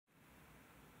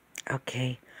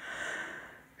Okay.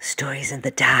 Stories in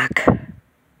the dark.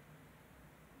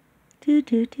 Do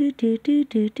do do do do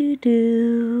do do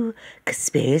do.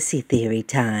 Conspiracy theory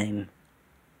time.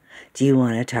 Do you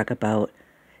want to talk about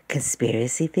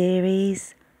conspiracy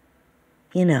theories?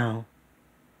 You know,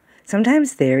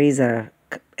 sometimes theories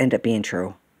end up being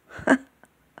true.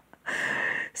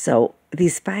 So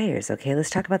these fires, okay, let's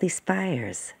talk about these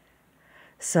fires.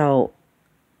 So,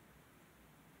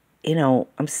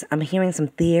 I'm hearing some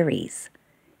theories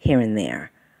here and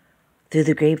there through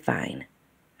the grapevine.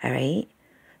 All right.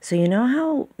 So you know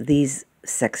how these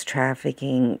sex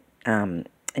trafficking and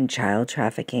child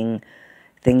trafficking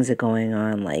things are going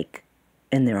on,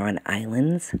 and they're on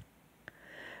islands,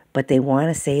 but they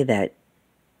want to say that,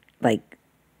 well,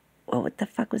 what the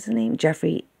fuck was his name?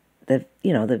 Jeffrey, the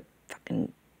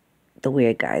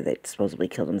weird guy that supposedly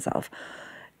killed himself.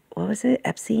 What was it?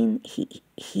 Epstein?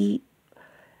 He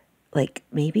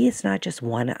maybe it's not just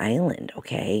one island,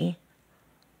 okay?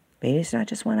 Maybe it's not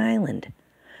just one island.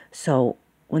 So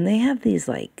when they have these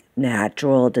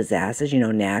natural disasters,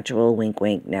 natural wink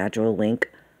wink, natural wink,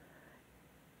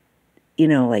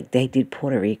 they did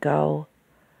Puerto Rico.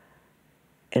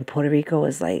 And Puerto Rico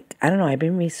is I don't know, I've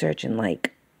been researching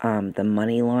the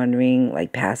money laundering,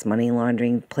 past money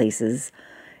laundering places.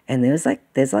 And there's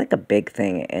a big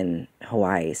thing in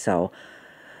Hawaii. So,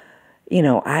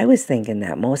 I was thinking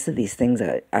that most of these things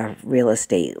are real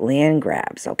estate land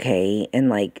grabs, okay?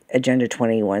 And Agenda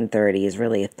 2130 is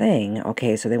really a thing,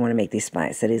 okay? So they want to make these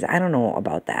smart cities. I don't know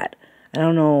about that. I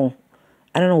don't know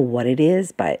what it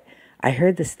is, but I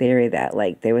heard this theory that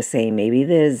they were saying maybe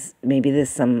there's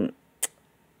some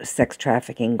sex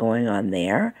trafficking going on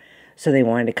there. So they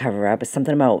wanted to cover up. It's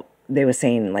something about, they were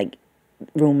saying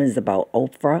rumors about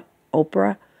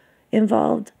Oprah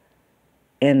involved.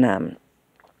 And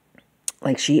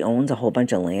she owns a whole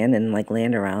bunch of land and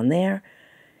land around there.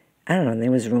 I don't know. There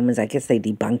was rumors. I guess they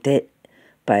debunked it,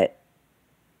 but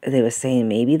they were saying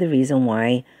maybe the reason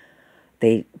why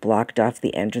they blocked off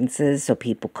the entrances so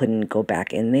people couldn't go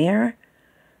back in there.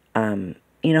 You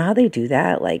know how they do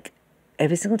that?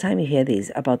 Every single time you hear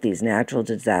about these natural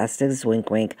disasters, wink,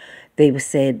 wink, they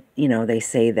say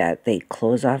that they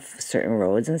close off certain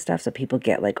roads and stuff so people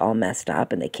get all messed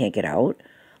up and they can't get out,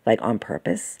 on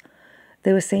purpose.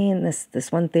 They were saying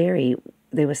this one theory.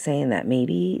 They were saying that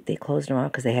maybe they closed them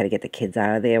off because they had to get the kids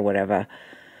out of there, whatever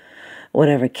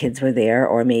kids were there,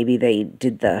 or maybe they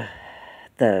did the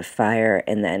fire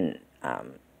and then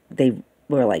they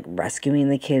were rescuing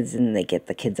the kids and they get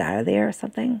the kids out of there or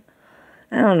something.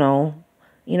 I don't know.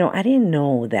 I didn't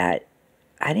know that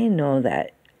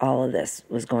all of this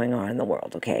was going on in the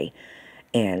world, okay?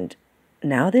 And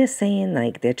now they're saying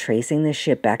they're tracing this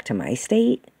shit back to my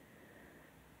state.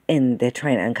 And they're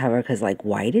trying to uncover because,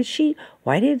 why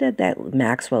did that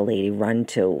Maxwell lady run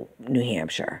to New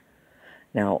Hampshire?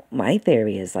 Now, my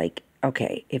theory is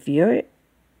okay, where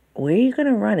are you going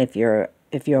to run if you're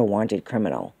a wanted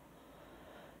criminal?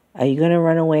 Are you going to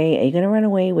run away? Are you going to run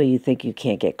away where you think you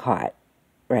can't get caught,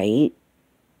 right?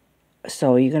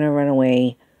 So are you going to run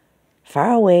away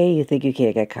far away you think you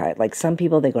can't get caught? Some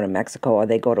people, they go to Mexico or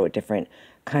they go to a different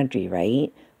country,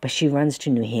 right? But she runs to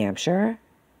New Hampshire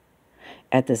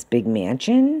at this big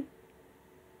mansion.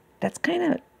 That's kind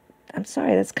of, I'm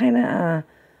sorry, it's kind of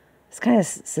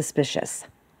suspicious.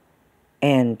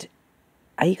 And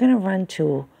are you going to run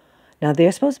to, now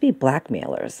they're supposed to be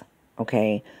blackmailers,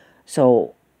 okay?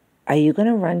 So are you going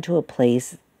to run to a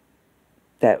place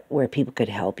where people could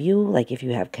help you, if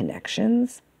you have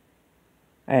connections?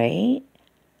 All right?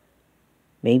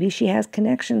 Maybe she has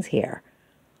connections here.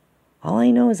 All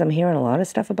I know is I'm hearing a lot of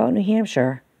stuff about New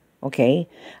Hampshire. Okay,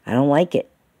 I don't like it.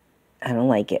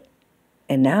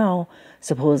 And now,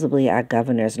 supposedly, our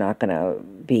governor's not going to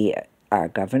be our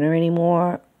governor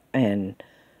anymore. And,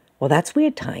 well, that's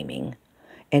weird timing.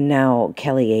 And now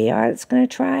Kelly Ayart's going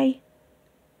to try.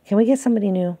 Can we get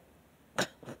somebody new?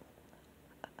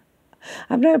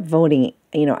 I'm not voting,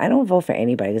 I don't vote for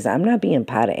anybody because I'm not being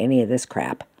part of any of this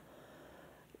crap.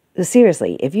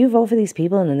 Seriously, if you vote for these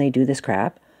people and then they do this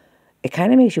crap, it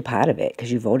kind of makes you part of it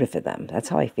because you voted for them. That's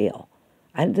how I feel.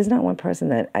 There's not one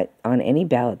person on any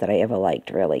ballot that I ever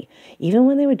liked, really. Even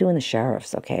when they were doing the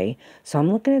sheriffs, okay? So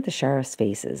I'm looking at the sheriffs'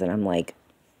 faces, and I'm like,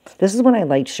 this is when I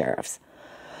liked sheriffs.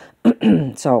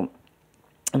 So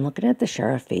I'm looking at the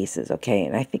sheriff faces, okay?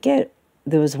 And I forget,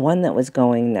 there was one that was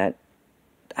going that,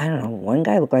 I don't know, one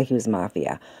guy looked like he was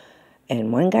mafia.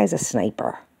 And one guy's a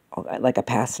sniper, like a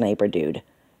past sniper dude.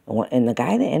 And the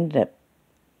guy that ended up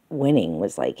winning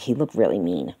was he looked really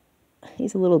mean.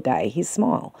 He's a little guy. He's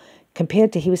small.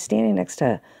 Compared to, he was standing next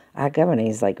to our governor.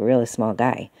 He's a really small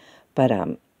guy. But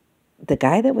the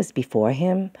guy that was before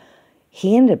him,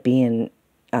 he ended up being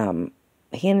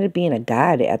a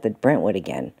guard at the Brentwood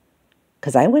again.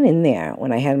 Because I went in there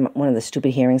when I had one of the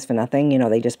stupid hearings for nothing. You know,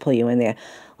 they just pull you in there.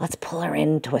 Let's pull her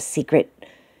into a secret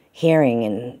hearing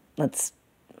and let's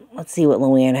see what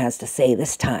Luann has to say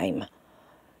this time.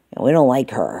 You know, we don't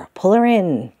like her. Pull her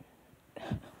in.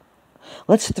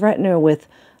 Let's threaten her with,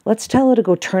 let's tell her to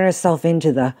go turn herself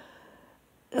into the,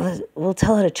 we'll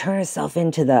tell her to turn herself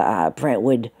into the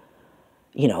Brentwood,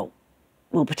 you know,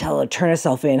 we'll tell her to turn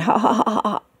herself in. Ha ha ha ha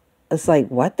ha. It's like,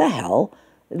 what the hell?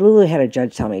 I literally had a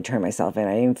judge tell me to turn myself in.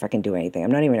 I didn't even fucking do anything.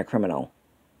 I'm not even a criminal.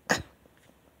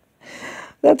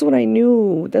 That's when I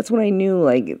knew. That's when I knew,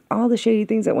 like, all the shady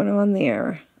things that went on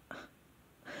there.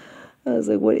 I was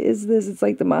like, what is this? It's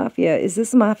like the mafia. Is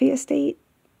this a mafia state?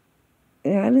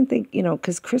 And I didn't think, you know,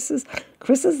 because Chris is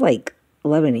like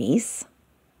Lebanese.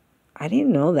 I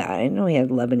didn't know that. I didn't know he had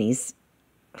Lebanese.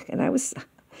 And I was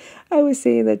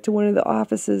saying that to one of the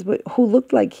officers, but who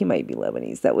looked like he might be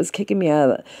Lebanese, that was kicking me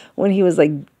out when he was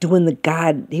like doing the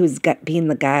God. He was being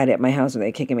the God at my house when they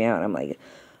were kicking me out. I'm like,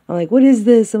 what is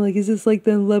this? I'm like, is this like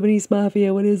the Lebanese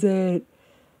mafia? What is it?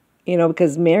 You know,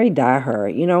 because Mary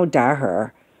Daher, you know,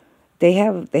 Daher, they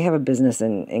have a business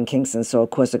in Kingston, so of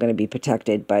course they're going to be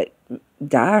protected. But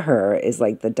Daher is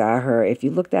like the Daher. If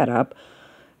you look that up,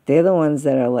 they're the ones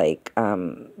that are like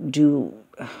God,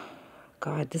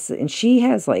 this is, and she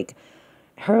has like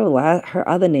her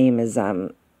other name is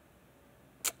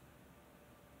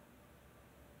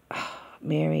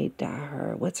Mary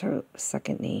Daher. What's her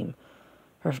second name?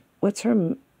 What's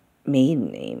her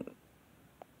maiden name?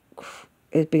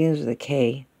 It begins with a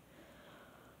K.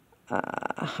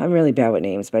 I'm really bad with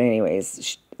names, but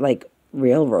anyways, like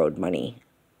railroad money.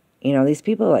 You know, these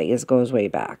people, like, this goes way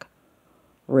back.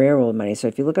 Railroad money. So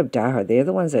if you look up Daher, they're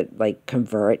the ones that like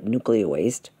convert nuclear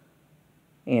waste.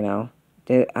 You know,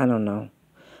 I don't know.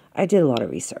 I did a lot of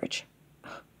research.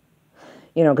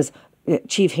 You know, because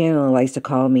Chief Handler likes to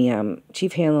call me. He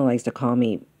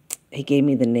gave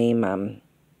me the name. I'm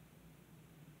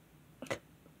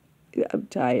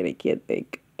tired. I can't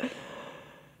think.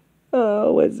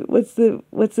 Oh, what's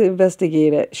the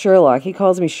investigator? Sherlock. He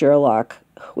calls me Sherlock,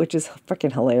 which is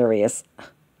freaking hilarious.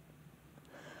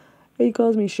 He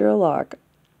calls me Sherlock.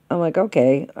 I'm like,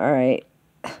 okay, all right.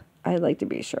 I'd like to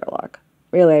be Sherlock.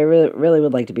 Really, I really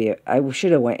would like to be. I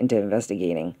should have went into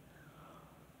investigating.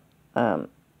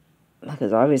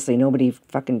 Because obviously nobody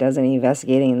fucking does any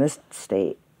investigating in this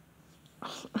state.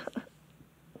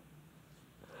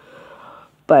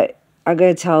 But I'm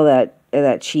gonna tell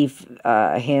that chief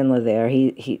handler there.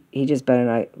 He just better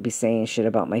not be saying shit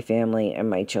about my family and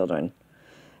my children,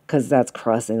 because that's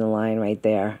crossing the line right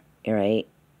there. Right,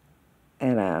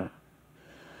 and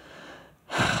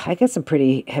I got some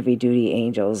pretty heavy-duty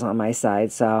angels on my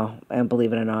side, so, and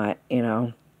believe it or not, you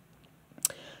know,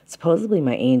 supposedly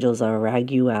my angels are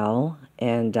Raguel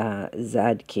and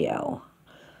Zadkiel,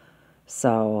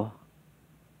 so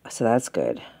that's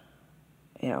good,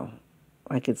 you know,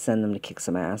 I could send them to kick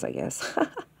some ass, I guess,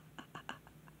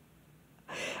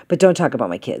 but don't talk about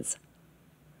my kids,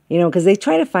 you know, because they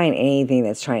try to find anything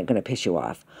that's going to piss you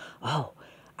off. Oh,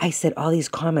 I said all these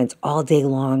comments all day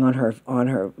long on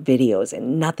her videos,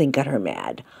 and nothing got her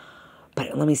mad.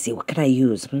 But let me see, what can I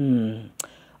use?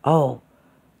 Oh,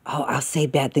 I'll say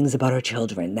bad things about her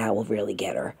children. That will really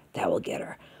get her. That will get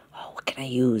her. Oh, what can I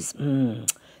use?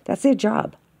 That's their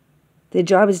job. Their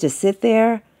job is to sit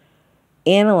there,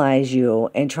 analyze you,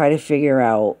 and try to figure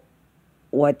out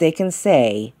what they can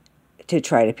say to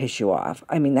try to piss you off.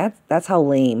 I mean, that's how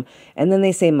lame. And then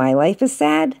they say, my life is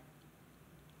sad.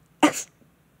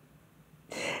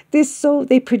 They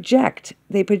project.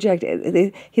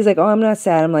 He's like, oh, I'm not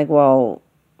sad. I'm like, well,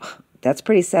 that's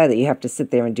pretty sad that you have to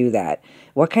sit there and do that.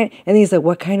 And he's like,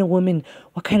 what kind of woman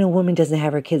doesn't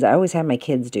have her kids? I always have my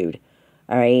kids, dude.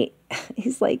 All right.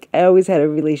 He's like, I always had a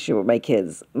relationship with my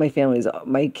kids. My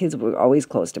kids were always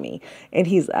close to me.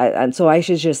 And so I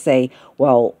should just say,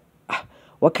 well,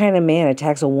 what kind of man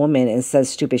attacks a woman and says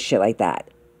stupid shit like that?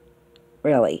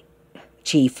 Really?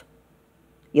 Chief,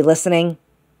 you listening?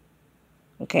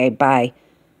 Okay, bye.